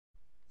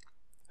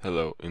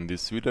Hello, in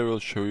this video I will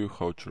show you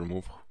how to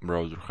remove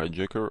browser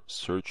hijacker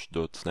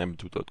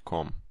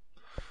search.snapdo.com.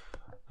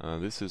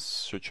 This is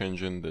search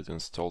engine that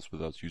installs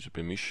without user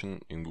permission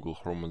in Google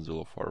Chrome,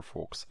 Mozilla,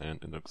 Firefox and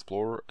Internet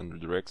Explorer and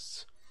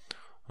redirects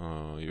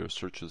your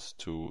searches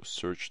to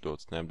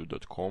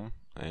search.snapdo.com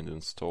and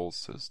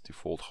installs as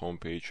default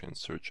homepage and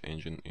search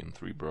engine in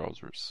 3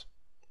 browsers.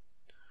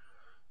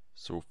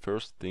 So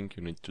first thing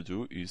you need to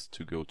do is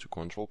to go to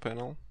Control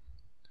Panel.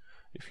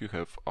 If you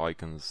have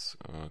icons,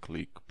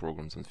 click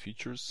Programs and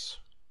Features,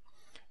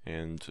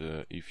 and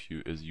if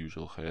you, as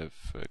usual, have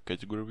a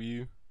category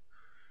view,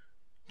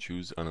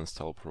 choose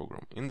Uninstall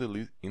Program. In the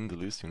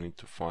list you need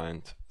to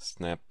find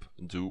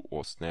SnapDo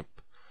or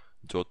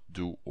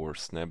Snap.do or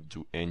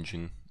SnapDo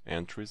engine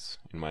entries.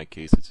 In my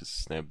case it is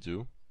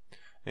SnapDo,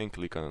 and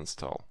click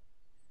Uninstall.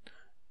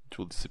 It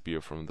will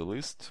disappear from the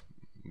list,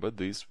 but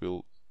this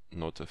will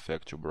not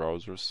affect your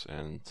browsers,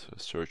 and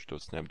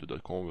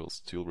search.snapdo.com will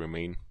still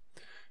remain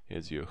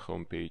as your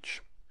home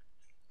page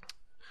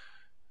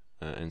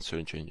and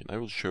search engine. I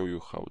will show you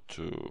how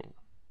to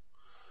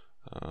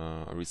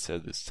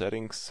reset the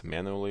settings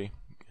manually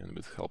and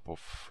with help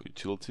of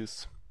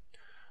utilities.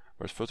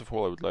 But first of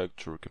all, I would like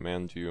to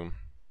recommend you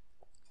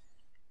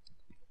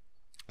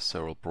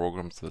several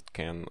programs that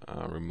can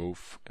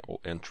remove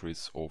all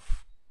entries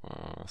of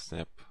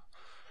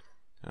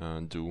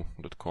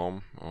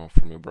snapdo.com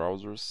from your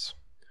browsers.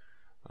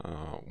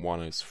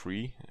 One is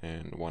free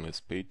and one is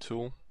paid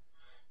tool.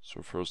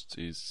 So first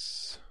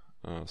is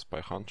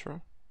Spy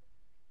Hunter,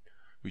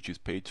 which is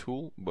paid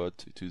tool,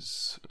 but it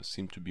is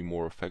seemed to be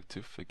more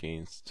effective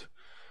against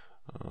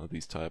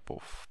these type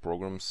of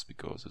programs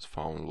because it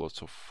found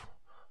lots of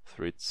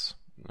threads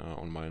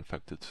on my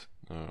infected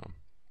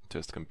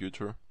test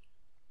computer.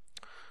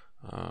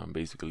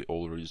 Basically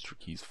all registry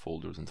keys,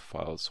 folders and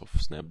files of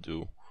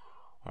SnapDo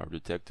are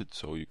detected,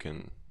 so you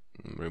can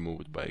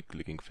remove it by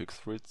clicking Fix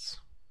Threads,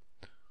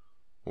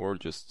 or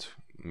just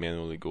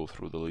manually go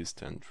through the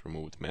list and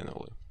remove it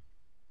manually.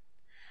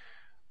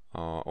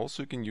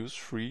 Also, you can use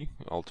free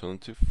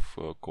alternative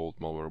called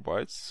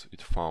Malwarebytes.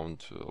 It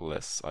found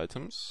less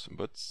items,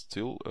 but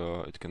still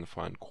it can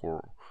find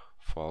core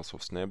files of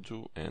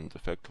SnapDo and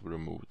effectively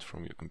remove it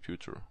from your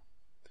computer.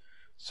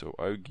 So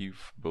I'll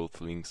give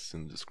both links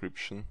in the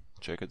description.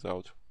 Check it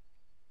out.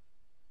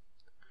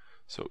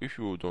 So if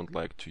you don't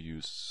like to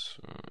use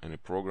any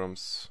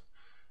programs,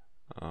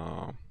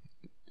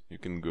 you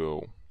can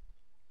go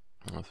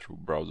through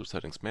browser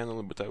settings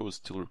manually, but I would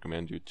still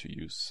recommend you to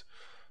use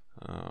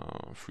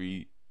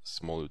free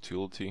small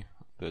utility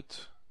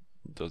that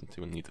doesn't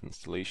even need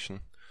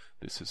installation.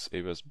 This is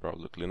AWS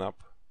Browser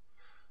Cleanup,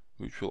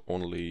 which will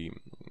only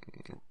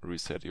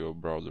reset your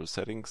browser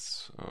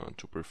settings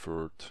to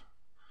preferred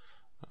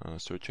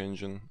search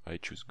engine. I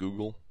choose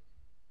Google.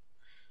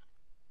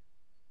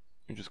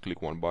 You just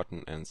click one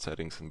button and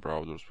settings in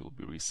browsers will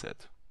be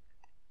reset.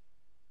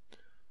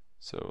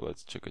 So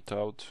let's check it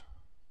out.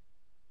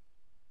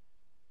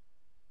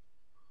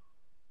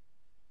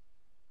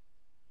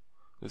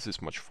 This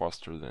is much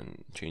faster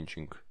than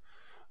changing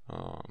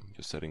your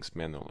settings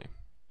manually.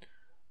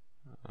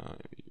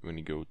 When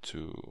you go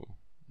to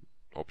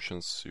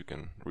options, you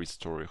can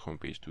restore your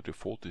homepage to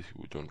default if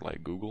you don't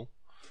like Google,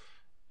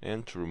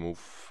 and to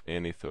remove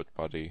any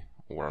third-party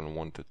or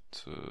unwanted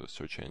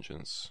search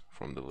engines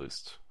from the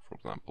list. For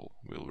example,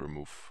 we'll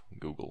remove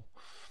Google.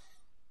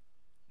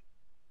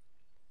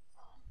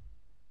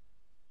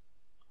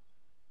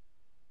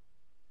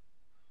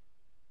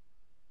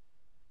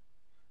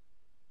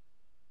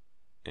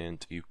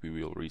 And if we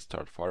will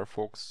restart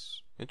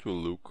Firefox, it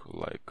will look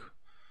like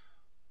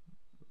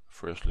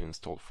freshly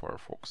installed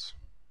Firefox.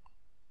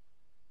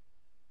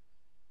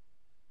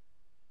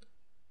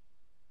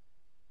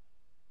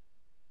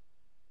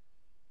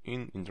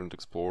 In Internet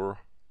Explorer,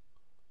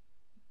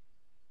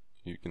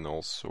 you can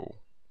also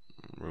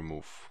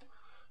remove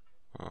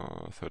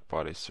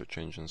third-party search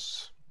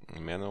engines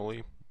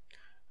manually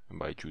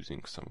by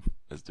choosing some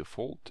as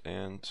default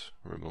and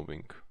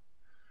removing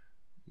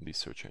the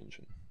search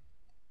engine.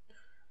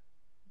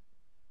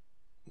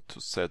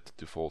 To set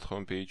default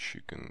homepage,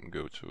 you can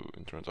go to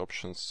Internet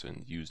Options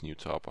and use New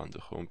tab under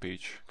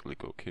Homepage,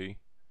 click OK,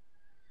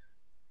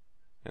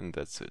 and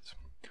that's it.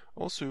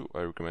 Also,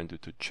 I recommend you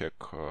to check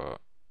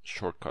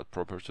shortcut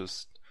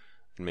properties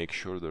and make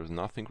sure there's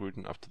nothing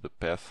written after the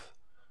path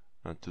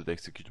to the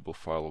executable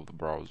file of the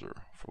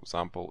browser. For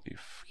example,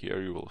 if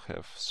here you will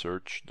have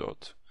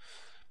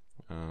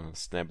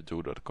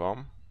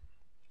search.snapdo.com,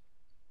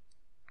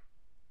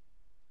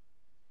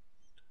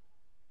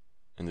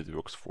 and it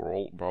works for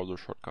all browser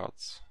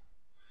shortcuts,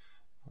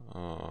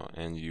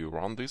 and you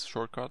run this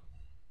shortcut,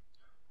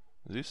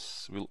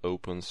 this will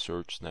open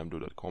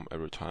search.snapdo.com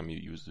every time you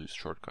use this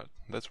shortcut.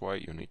 That's why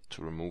you need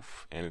to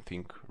remove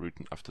anything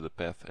written after the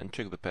path, and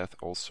check the path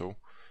also.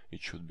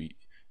 It should be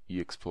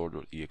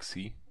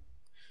explore.exe.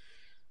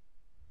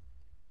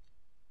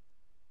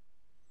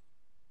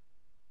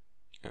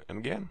 And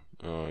again,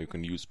 you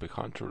can use Spy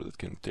Hunter that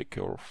can take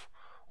care of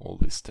all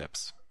these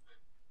steps.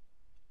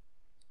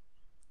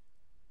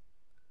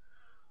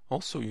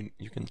 Also,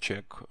 you can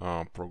check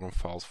program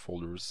files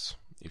folders.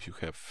 If you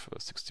have a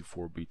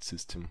 64-bit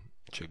system,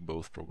 check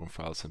both program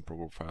files and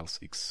program files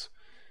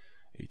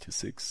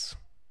x86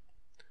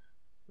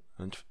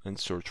 and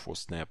search for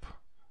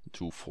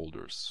SnapDo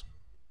folders.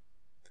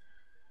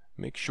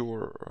 Make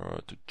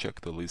sure to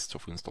check the list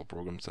of install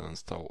programs and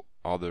install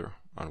other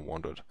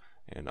unwanted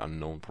and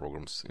unknown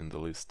programs in the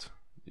list.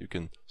 You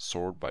can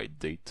sort by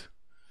date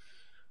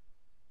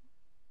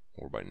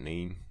or by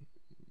name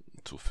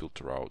to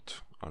filter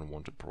out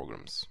unwanted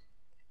programs.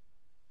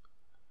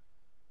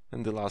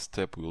 And the last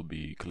step will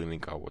be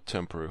cleaning our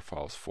temporary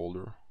files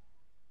folder.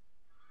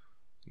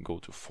 Go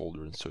to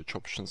Folder and Search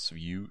Options,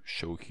 View,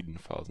 Show Hidden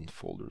Files and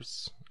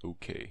Folders.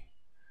 OK.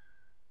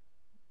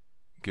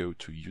 Go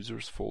to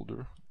Users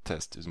folder.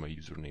 Test is my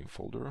username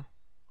folder.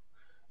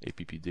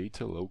 App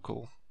Data,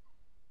 Local.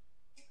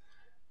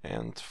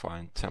 And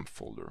find Temp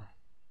folder.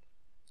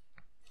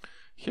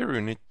 Here you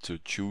need to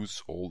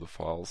choose all the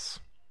files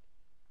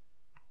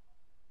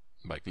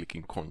by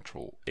clicking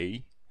Ctrl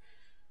A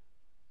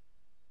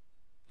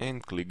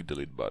and click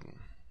Delete button.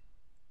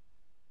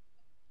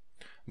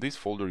 This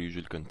folder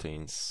usually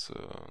contains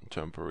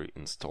temporary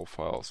install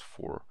files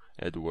for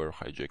adware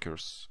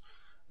hijackers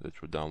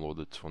that were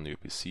downloaded on your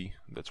PC.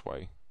 That's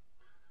why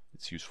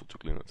it's useful to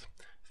clean it.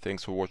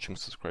 Thanks for watching.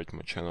 Subscribe to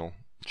my channel.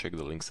 Check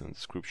the links in the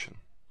description.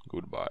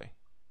 Goodbye.